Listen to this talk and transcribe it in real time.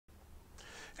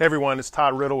Hey everyone, it's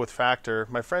Todd Riddle with FAKTR.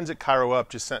 My friends at Chiro Up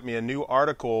just sent me a new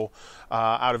article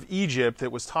out of Egypt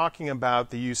that was talking about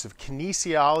the use of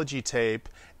kinesiology tape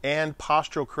and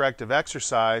postural corrective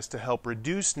exercise to help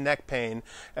reduce neck pain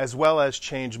as well as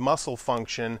change muscle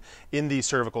function in the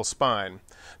cervical spine.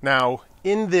 Now,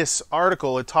 in this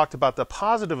article, it talked about the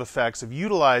positive effects of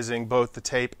utilizing both the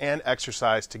tape and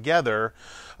exercise together.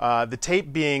 The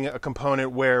tape being a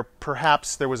component where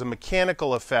perhaps there was a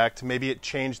mechanical effect, maybe it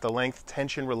changed the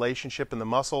length-tension relationship in the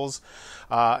muscles,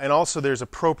 and also there's a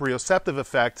proprioceptive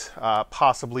effect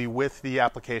possibly with the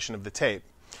application of the tape.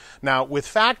 Now, with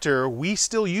FAKTR, we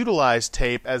still utilize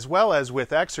tape as well as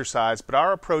with exercise, but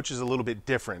our approach is a little bit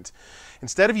different.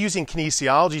 Instead of using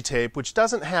kinesiology tape, which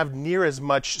doesn't have near as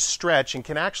much stretch and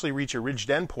can actually reach a ridged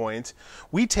endpoint,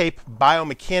 we tape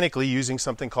biomechanically using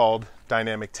something called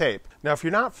dynamic tape. Now, if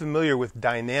you're not familiar with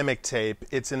dynamic tape,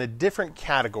 it's in a different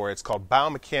category. It's called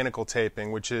biomechanical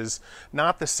taping, which is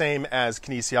not the same as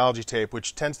kinesiology tape,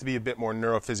 which tends to be a bit more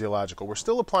neurophysiological. We're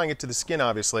still applying it to the skin,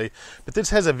 obviously, but this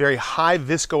has a very high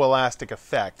viscoelastic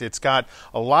effect. It's got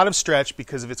a lot of stretch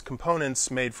because of its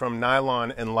components made from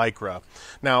nylon and lycra.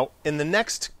 Now, in the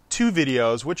next two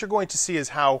videos, what you're going to see is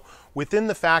how within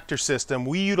the FAKTR system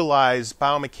we utilize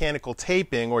biomechanical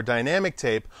taping or dynamic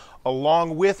tape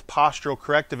along with postural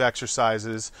corrective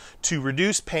exercises to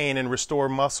reduce pain and restore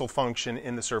muscle function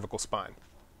in the cervical spine.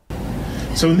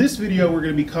 So in this video we're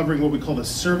going to be covering what we call the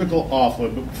cervical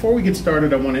offload, but before we get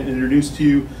started I want to introduce to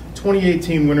you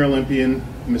 2018 Winter Olympian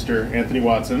Mr. Anthony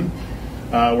Watson.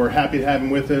 We're happy to have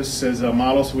him with us as a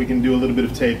model so we can do a little bit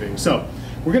of taping. So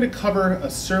we're going to cover a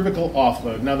cervical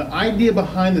offload. Now the idea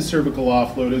behind the cervical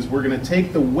offload is we're going to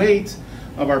take the weight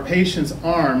of our patient's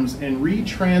arms and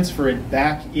retransfer it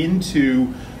back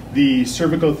into the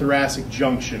cervicothoracic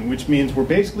junction, which means we're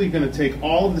basically going to take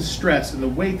all of the stress and the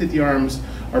weight that the arms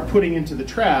are putting into the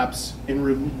traps and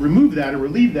remove that or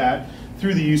relieve that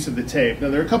through the use of the tape. Now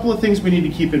there are a couple of things we need to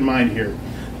keep in mind here.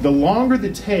 The longer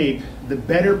the tape, the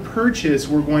better purchase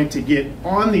we're going to get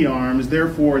on the arms,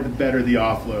 therefore the better the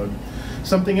offload.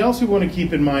 Something else we want to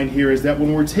keep in mind here is that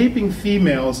when we're taping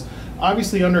females,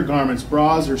 obviously undergarments,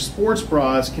 bras or sports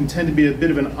bras can tend to be a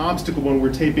bit of an obstacle when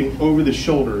we're taping over the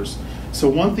shoulders. So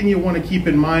one thing you want to keep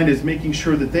in mind is making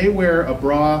sure that they wear a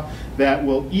bra that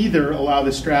will either allow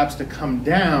the straps to come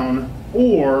down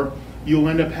or you'll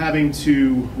end up having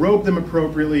to rope them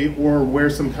appropriately or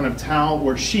wear some kind of towel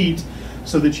or sheet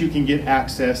so that you can get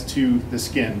access to the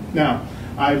skin. Now,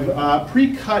 I've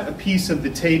pre-cut a piece of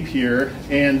the tape here,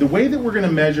 and the way that we're going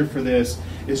to measure for this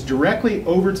is directly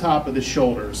over top of the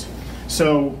shoulders.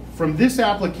 So from this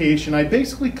application, I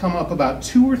basically come up about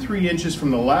 2 or 3 inches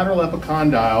from the lateral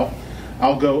epicondyle.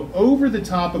 I'll go over the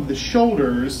top of the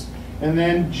shoulders and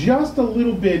then just a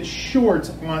little bit short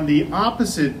on the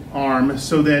opposite arm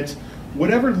so that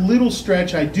whatever little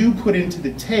stretch I do put into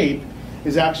the tape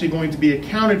is actually going to be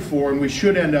accounted for, and we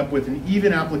should end up with an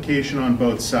even application on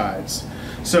both sides.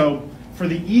 So for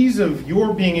the ease of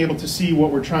your being able to see what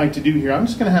we're trying to do here, I'm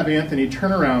just going to have Anthony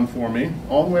turn around for me,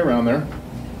 all the way around there.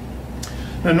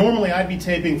 Now normally I'd be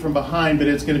taping from behind, but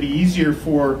it's going to be easier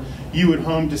for you at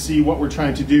home to see what we're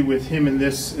trying to do with him in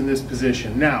this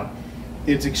position. Now,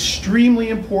 it's extremely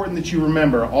important that you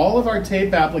remember all of our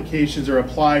tape applications are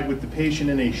applied with the patient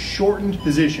in a shortened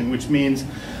position, which means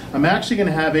I'm actually going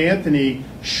to have Anthony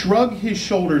shrug his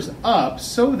shoulders up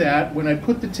so that when I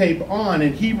put the tape on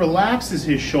and he relaxes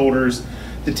his shoulders,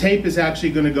 the tape is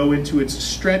actually going to go into its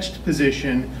stretched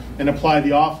position and apply the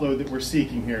offload that we're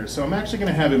seeking here. So I'm actually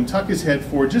going to have him tuck his head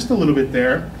forward just a little bit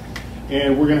there,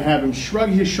 and we're going to have him shrug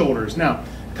his shoulders. Now,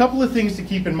 a couple of things to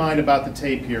keep in mind about the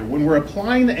tape here. When we're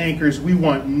applying the anchors, we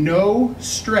want no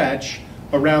stretch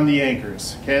around the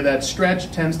anchors. Okay, that stretch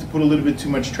tends to put a little bit too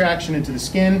much traction into the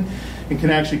skin and can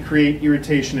actually create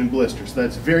irritation and blisters. So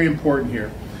that's very important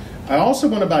here. I also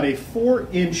want about a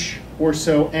 4-inch or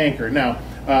so anchor. Now,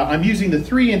 I'm using the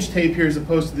 3-inch tape here as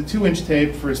opposed to the 2-inch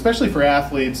tape, especially for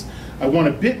athletes. I want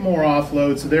a bit more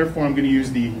offload, so therefore I'm going to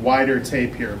use the wider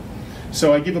tape here.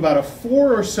 So I give about a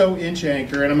 4 or so inch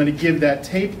anchor, and I'm going to give that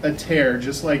tape a tear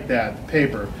just like that, the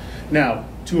paper. Now,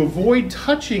 to avoid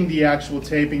touching the actual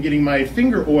tape and getting my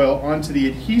finger oil onto the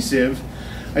adhesive,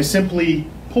 I simply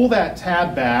pull that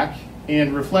tab back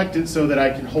and reflect it so that I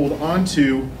can hold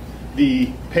onto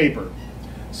the paper.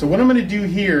 So what I'm going to do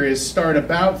here is start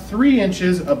about 3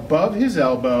 inches above his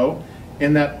elbow,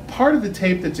 and that part of the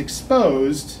tape that's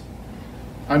exposed,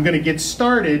 I'm going to get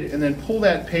started and then pull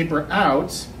that paper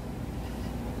out,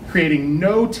 creating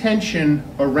no tension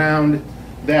around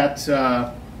that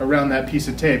piece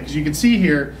of tape. Because you can see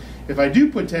here, If I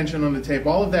do put tension on the tape,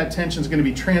 all of that tension is going to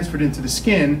be transferred into the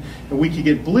skin, and we could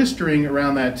get blistering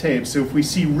around that tape. So if we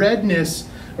see redness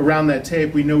around that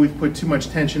tape, we know we've put too much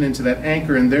tension into that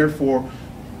anchor and therefore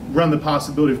run the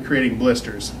possibility of creating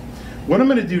blisters. What I'm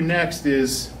going to do next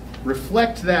is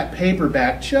reflect that paper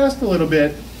back just a little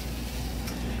bit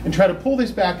and try to pull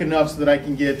this back enough so that I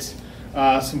can get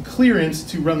some clearance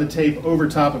to run the tape over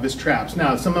top of his traps.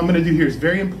 Now, something I'm going to do here is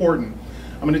very important.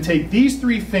 I'm going to take these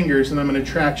 3 fingers and I'm going to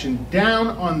traction down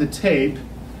on the tape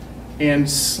and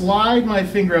slide my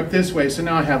finger up this way, so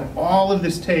now I have all of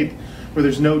this tape where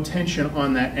there's no tension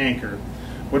on that anchor.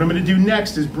 What I'm going to do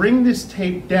next is bring this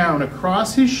tape down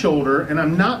across his shoulder, and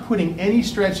I'm not putting any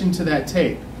stretch into that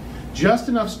tape. Just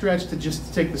enough stretch to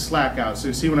just take the slack out. So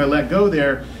you see when I let go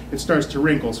there, it starts to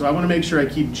wrinkle. So I want to make sure I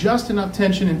keep just enough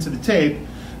tension into the tape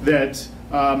that,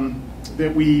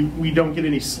 that we don't get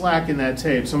any slack in that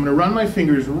tape. So I'm going to run my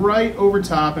fingers right over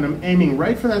top, and I'm aiming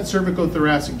right for that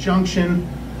cervicothoracic junction,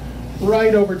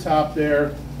 right over top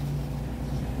there.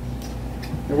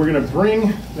 And we're going to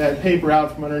bring that paper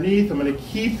out from underneath. I'm going to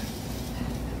keep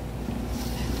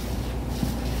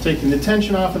taking the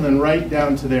tension off and then right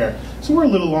down to there. So we're a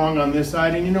little long on this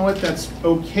side, and you know what? That's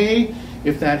okay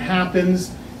if that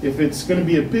happens. If it's going to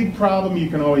be a big problem, you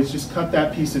can always just cut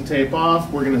that piece of tape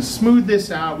off. We're going to smooth this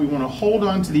out. We want to hold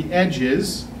on to the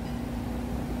edges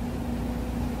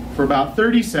for about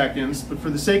 30 seconds, but for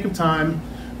the sake of time,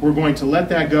 we're going to let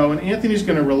that go. And Anthony's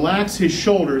going to relax his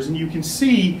shoulders, and you can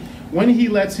see when he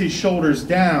lets his shoulders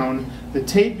down, the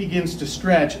tape begins to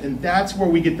stretch, and that's where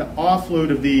we get the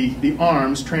offload of the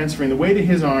arms, transferring the weight of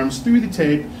his arms through the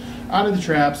tape, out of the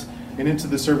traps, and into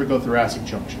the cervicothoracic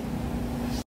junction.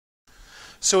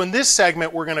 So in this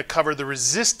segment, we're going to cover the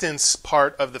resistance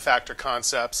part of the FAKTR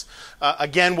concepts.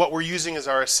 Again, what we're using is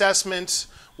our assessment,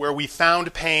 where we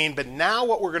found pain, but now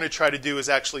what we're going to try to do is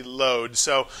actually load.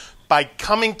 So by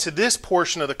coming to this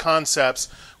portion of the concepts,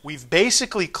 we've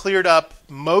basically cleared up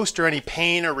most or any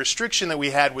pain or restriction that we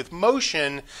had with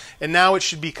motion, and now it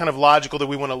should be kind of logical that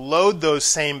we want to load those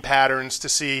same patterns to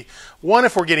see, one,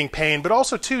 if we're getting pain, but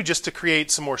also, two, just to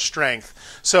create some more strength.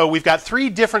 So we've got 3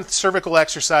 different cervical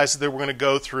exercises that we're going to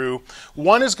go through.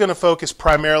 One is going to focus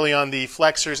primarily on the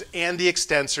flexors and the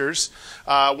extensors.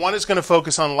 One is going to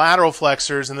focus on lateral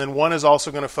flexors, and then one is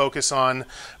also going to focus on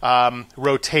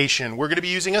rotation. We're going to be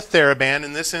using a TheraBand.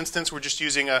 In this instance, we're just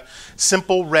using a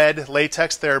simple red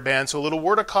latex TheraBand, so a little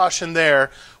word of caution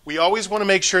there. We always want to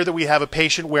make sure that we have a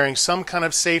patient wearing some kind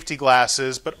of safety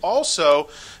glasses, but also,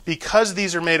 because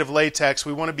these are made of latex,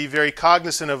 we want to be very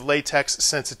cognizant of latex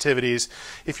sensitivities.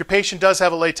 If your patient does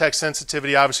have a latex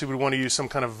sensitivity, obviously we want to use some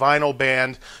kind of vinyl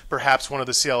band, perhaps one of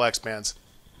the CLX bands.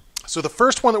 So the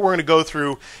first one that we're going to go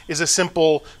through is a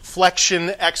simple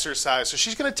flexion exercise. So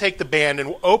she's going to take the band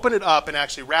and open it up and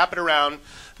actually wrap it around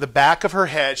the back of her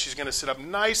head. She's going to sit up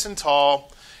nice and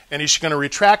tall, and she's going to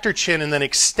retract her chin and then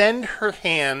extend her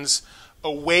hands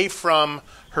away from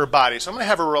her body. So I'm going to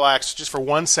have her relax just for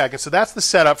 1 second. So that's the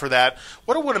setup for that.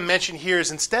 What I want to mention here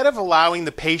is, instead of allowing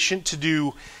the patient to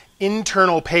do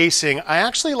internal pacing, I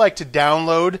actually like to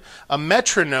download a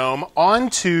metronome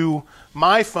onto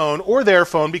my phone or their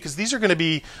phone, because these are going to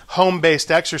be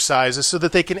home-based exercises, so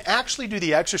that they can actually do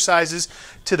the exercises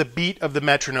to the beat of the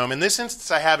metronome. In this instance,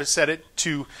 I have it set it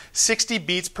to 60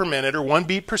 beats per minute, or 1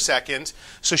 beat per second.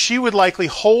 So she would likely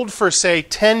hold for, say,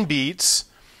 10 beats,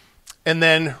 and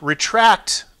then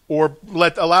retract, or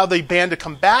allow the band to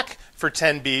come back for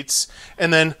 10 beats,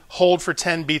 and then hold for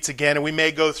 10 beats again. And we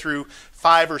may go through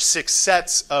 5 or 6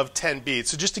 sets of 10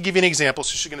 beats. So just to give you an example,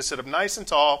 so she's going to sit up nice and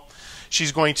tall.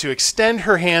 She's going to extend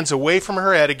her hands away from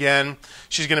her head again.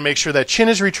 She's going to make sure that chin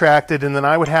is retracted, and then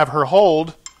I would have her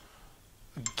hold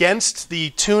against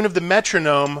the tune of the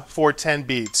metronome for 10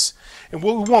 beats. And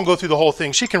we won't go through the whole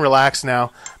thing. She can relax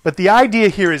now. But the idea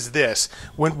here is this.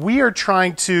 When we're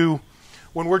trying to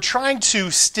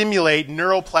stimulate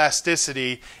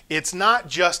neuroplasticity, it's not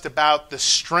just about the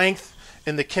strength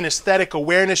and the kinesthetic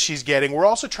awareness she's getting. We're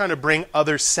also trying to bring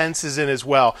other senses in as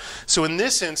well. So in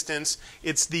this instance,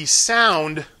 it's the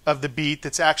sound of the beat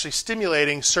that's actually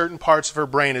stimulating certain parts of her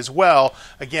brain as well,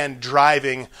 again,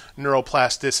 driving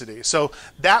neuroplasticity. So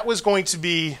that was going to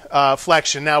be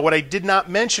flexion. Now, what I did not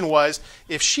mention was,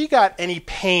 if she got any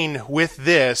pain with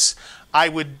this, I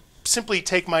would simply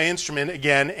take my instrument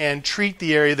again and treat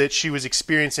the area that she was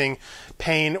experiencing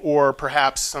pain or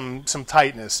perhaps some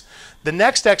tightness. The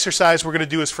next exercise we're going to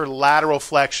do is for lateral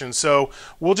flexion. So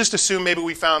we'll just assume maybe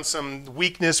we found some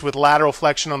weakness with lateral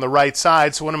flexion on the right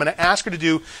side. So what I'm going to ask her to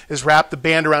do is wrap the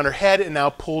band around her head and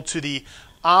now pull to the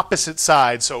opposite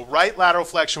side. So right lateral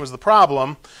flexion was the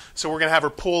problem. So we're going to have her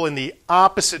pull in the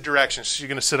opposite direction. So you're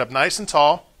going to sit up nice and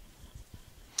tall.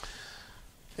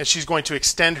 and she's going to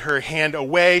extend her hand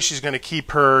away. She's going to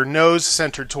keep her nose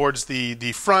centered towards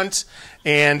the front.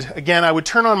 And again, I would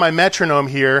turn on my metronome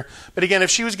here. But again,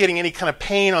 if she was getting any kind of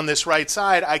pain on this right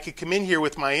side, I could come in here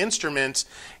with my instrument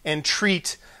and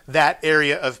treat that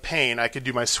area of pain. I could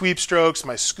do my sweep strokes,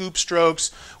 my scoop strokes,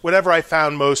 whatever I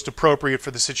found most appropriate for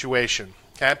the situation.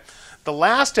 Okay? The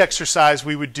last exercise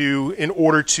we would do in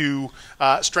order to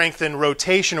strengthen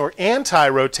rotation or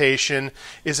anti-rotation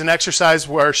is an exercise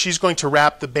where she's going to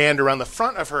wrap the band around the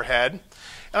front of her head.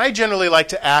 And I generally like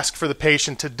to ask for the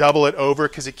patient to double it over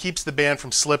because it keeps the band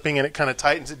from slipping and it kind of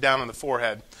tightens it down on the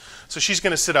forehead. So she's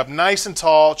going to sit up nice and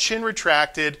tall, chin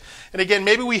retracted. And again,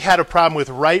 maybe we had a problem with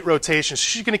right rotation. So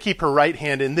she's going to keep her right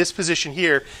hand in this position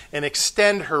here and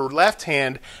extend her left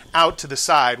hand out to the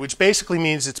side, which basically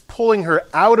means it's pulling her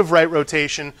out of right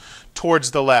rotation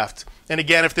towards the left. And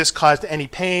again, if this caused any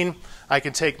pain, I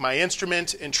can take my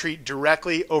instrument and treat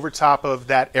directly over top of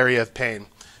that area of pain.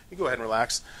 You go ahead and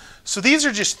relax. So these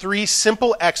are just 3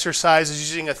 simple exercises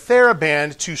using a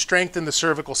TheraBand to strengthen the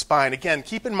cervical spine. Again,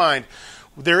 keep in mind,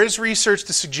 there is research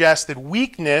to suggest that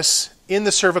weakness in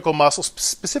the cervical muscles,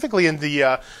 specifically in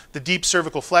the deep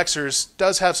cervical flexors,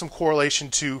 does have some correlation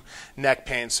to neck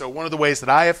pain. So one of the ways that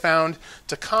I have found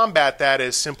to combat that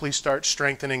is simply start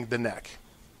strengthening the neck.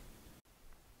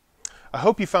 I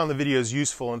hope you found the videos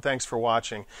useful, and thanks for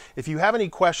watching. If you have any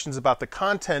questions about the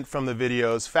content from the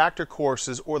videos, FAKTR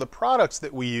courses, or the products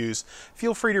that we use,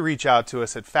 feel free to reach out to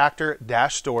us at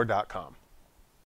FAKTR-store.com.